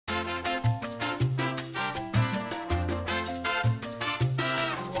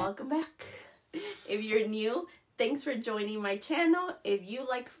If you're new, thanks for joining my channel. If you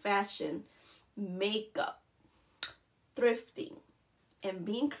like fashion, makeup, thrifting, and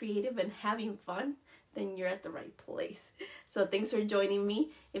being creative and having fun, then you're at the right place. So thanks for joining me.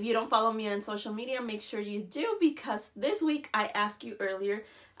 If you don't follow me on social media, make sure you do, because this week I asked you earlier,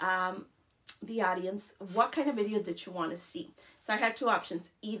 the audience, what kind of video did you want to see? So I had two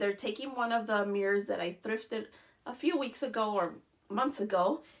options: either taking one of the mirrors that I thrifted a few weeks ago or months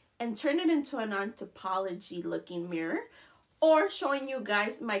ago and turn it into an Anthropologie looking mirror, or showing you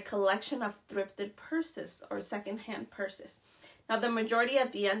guys my collection of thrifted purses or secondhand purses. Now the majority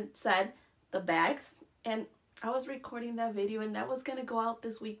at the end said the bags, and I was recording that video and that was gonna go out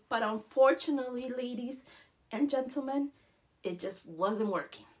this week, but unfortunately, ladies and gentlemen, it just wasn't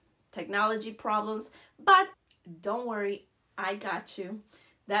working. Technology problems, but don't worry, I got you.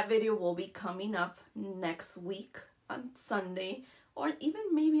 That video will be coming up next week on Sunday, or even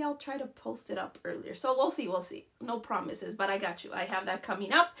maybe I'll try to post it up earlier. So we'll see. No promises, but I got you. I have that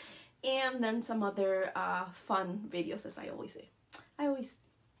coming up, and then some other fun videos, as I always say. I always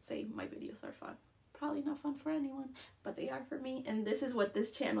say my videos are fun. Probably not fun for anyone, but they are for me, and this is what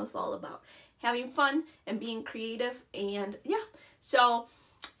this channel is all about: having fun and being creative. And yeah, so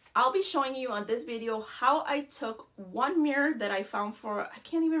I'll be showing you on this video how I took one mirror that I found for, I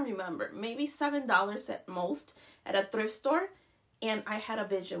can't even remember, maybe $7 at most at a thrift store, and I had a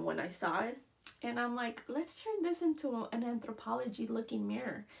vision when I saw it, and I'm like, let's turn this into an Anthropologie looking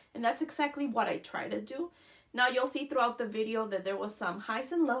mirror. And that's exactly what I try to do. Now you'll see throughout the video that there was some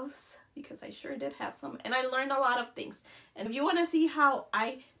highs and lows, because I sure did have some, and I learned a lot of things. And if you want to see how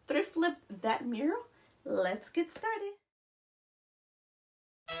I thrift flipped that mirror, let's get started.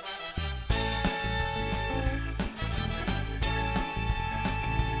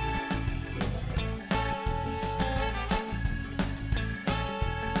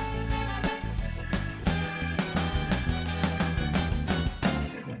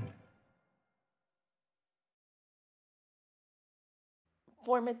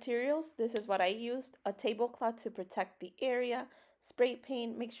 For materials, this is what I used: a tablecloth to protect the area, spray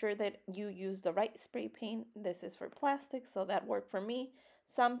paint, make sure that you use the right spray paint. This is for plastic, so that worked for me.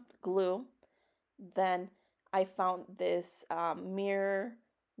 Some glue. Then I found this mirror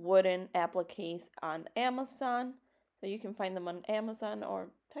wooden appliques on Amazon. So you can find them on Amazon or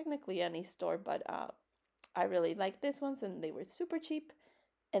technically any store, but I really like this ones and they were super cheap.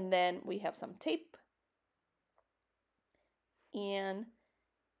 And then we have some tape and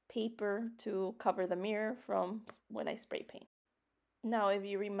paper to cover the mirror from when I spray paint. Now, if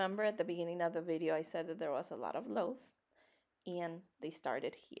you remember at the beginning of the video, I said that there was a lot of lows, and they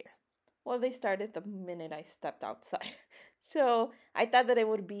started here. Well, they started the minute I stepped outside. So I thought that it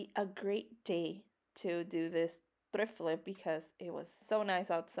would be a great day to do this thrift flip because it was so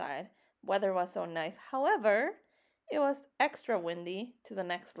nice outside. Weather was so nice. However, it was extra windy to the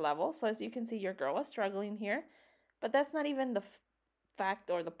next level. So as you can see, your girl was struggling here. But that's not even the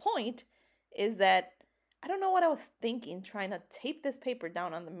fact, or the point is that I don't know what I was thinking trying to tape this paper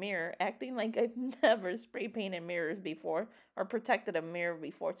down on the mirror, acting like I've never spray painted mirrors before or protected a mirror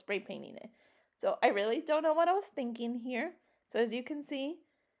before spray painting it. So I really don't know what I was thinking here. So as you can see,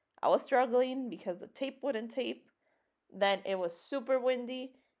 I was struggling because the tape wouldn't tape. Then it was super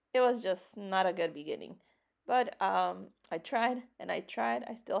windy. It was just not a good beginning. But I tried and I tried.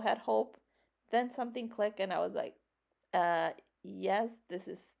 I still had hope. Then something clicked and I was like, yes, this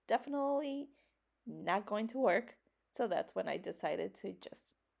is definitely not going to work. So that's when I decided to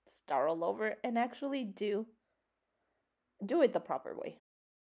just start all over and actually do it the proper way.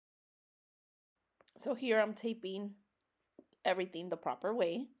 So here I'm taping everything the proper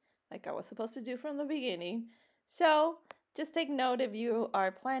way, like I was supposed to do from the beginning. So just take note, if you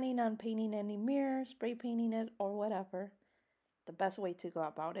are planning on painting any mirror, spray painting it, or whatever, the best way to go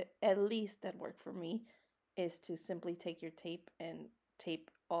about it, at least that worked for me, is to simply take your tape and tape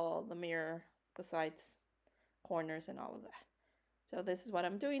all the mirror besides corners and all of that. So this is what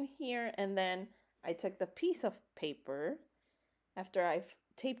I'm doing here, and then I took the piece of paper after I've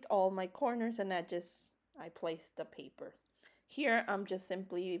taped all my corners, and I placed the paper. Here I'm just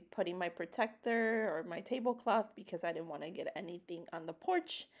simply putting my protector or my tablecloth because I didn't want to get anything on the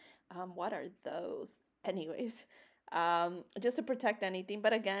porch. What are those? Anyways, just to protect anything.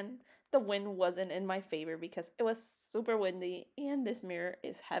 But again, the wind wasn't in my favor because it was super windy and this mirror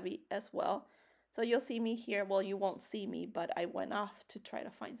is heavy as well. So you'll see me here. Well, you won't see me, but I went off to try to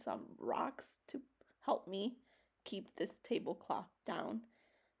find some rocks to help me keep this tablecloth down.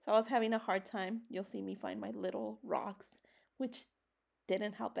 So I was having a hard time. You'll see me find my little rocks, which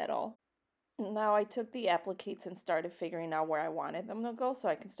didn't help at all. Now I took the appliques and started figuring out where I wanted them to go so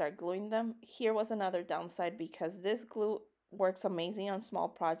I can start gluing them. Here was another downside because this glue works amazing on small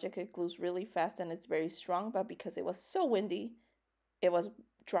projects. It glues really fast and it's very strong, but because it was so windy, it was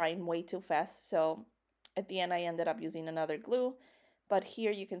drying way too fast. So at the end, I ended up using another glue. But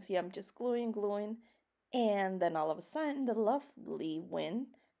here you can see I'm just gluing, and then all of a sudden the lovely wind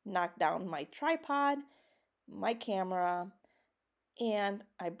knocked down my tripod, my camera, and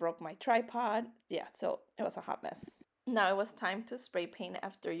I broke my tripod. Yeah, so it was a hot mess. Now it was time to spray paint.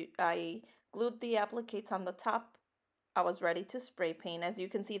 After I glued the appliques on the top, I was ready to spray paint. As you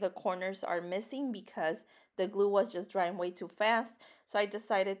can see, the corners are missing because the glue was just drying way too fast. So I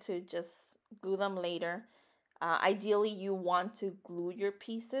decided to just glue them later. Ideally, you want to glue your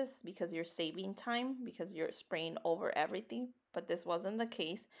pieces because you're saving time because you're spraying over everything, but this wasn't the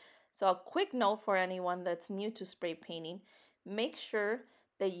case. So a quick note for anyone that's new to spray painting, make sure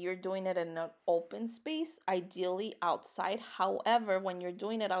that you're doing it in an open space, ideally outside. However, when you're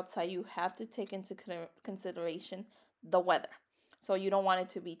doing it outside, you have to take into consideration the weather. So you don't want it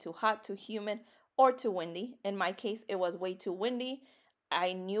to be too hot, too humid, or too windy. In my case, it was way too windy.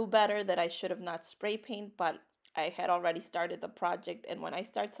 I knew better that I should have not spray paint, but I had already started the project, and when I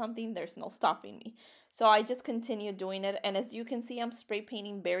start something, there's no stopping me. So I just continued doing it, and as you can see, I'm spray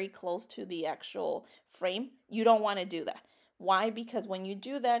painting very close to the actual frame. You don't want to do that. Why? Because when you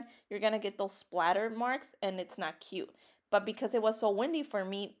do that, you're going to get those splatter marks, and it's not cute. But because it was so windy for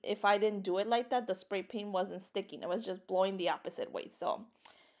me, if I didn't do it like that, the spray paint wasn't sticking. It was just blowing the opposite way. So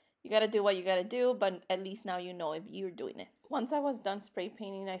you got to do what you got to do, but at least now you know if you're doing it. Once I was done spray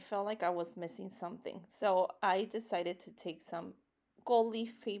painting, I felt like I was missing something. So I decided to take some gold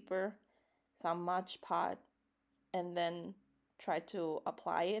leaf paper, some Mod Podge, and then try to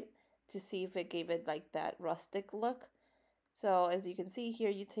apply it to see if it gave it like that rustic look. So as you can see here,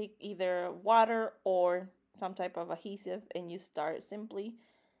 you take either water or some type of adhesive and you start simply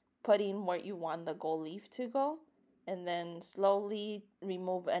putting where you want the gold leaf to go, and then slowly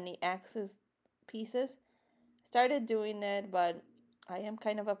remove any excess pieces. Started doing it, but I am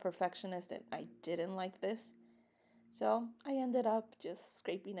kind of a perfectionist and I didn't like this. So I ended up just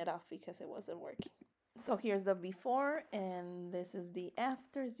scraping it off because it wasn't working. So here's the before and this is the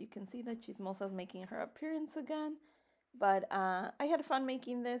after. As you can see that Chismosa's making her appearance again. But I had fun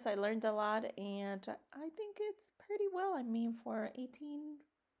making this. I learned a lot and I think it's pretty well. I mean, for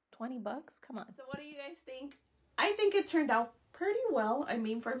 20 bucks, come on. So what do you guys think? I think it turned out pretty well. I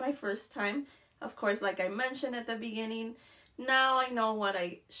mean, for my first time, of course, like I mentioned at the beginning, now I know what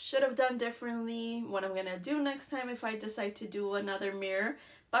I should have done differently, what I'm gonna do next time if I decide to do another mirror.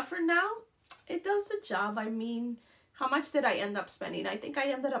 But for now, it does the job. I mean, how much did I end up spending? I think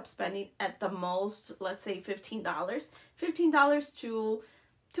I ended up spending at the most, let's say $15. $15 to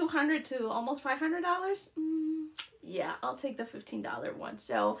 $200 to almost $500. Yeah, I'll take the $15 one.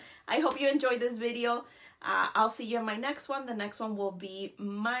 So I hope you enjoyed this video. I'll see you in my next one. The next one will be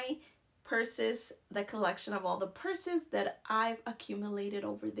my purses, the collection of all the purses that I've accumulated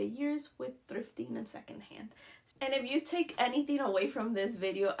over the years with thrifting and secondhand. And if you take anything away from this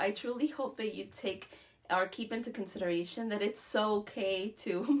video, I truly hope that you take or keep into consideration that it's okay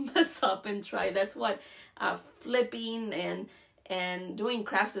to mess up and try. That's what flipping and doing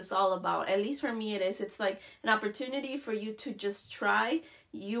crafts is all about. At least for me it is. It's like an opportunity for you to just try.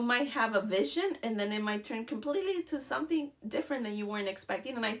 You might have a vision and then it might turn completely to something different than you weren't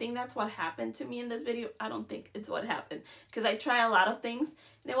expecting. And I think that's what happened to me in this video. I don't think it's what happened because I tried a lot of things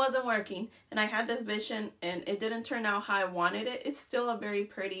and it wasn't working. And I had this vision and it didn't turn out how I wanted it. It's still a very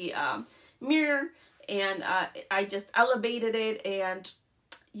pretty mirror. And I just elevated it and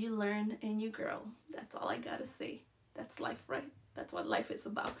you learn and you grow. That's all I gotta say. That's life, right? That's what life is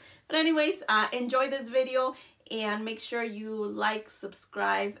about. But anyways, enjoy this video and make sure you like,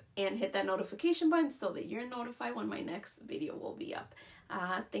 subscribe, and hit that notification button so that you're notified when my next video will be up.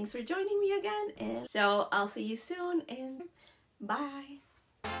 Thanks for joining me again. And so I'll see you soon and bye.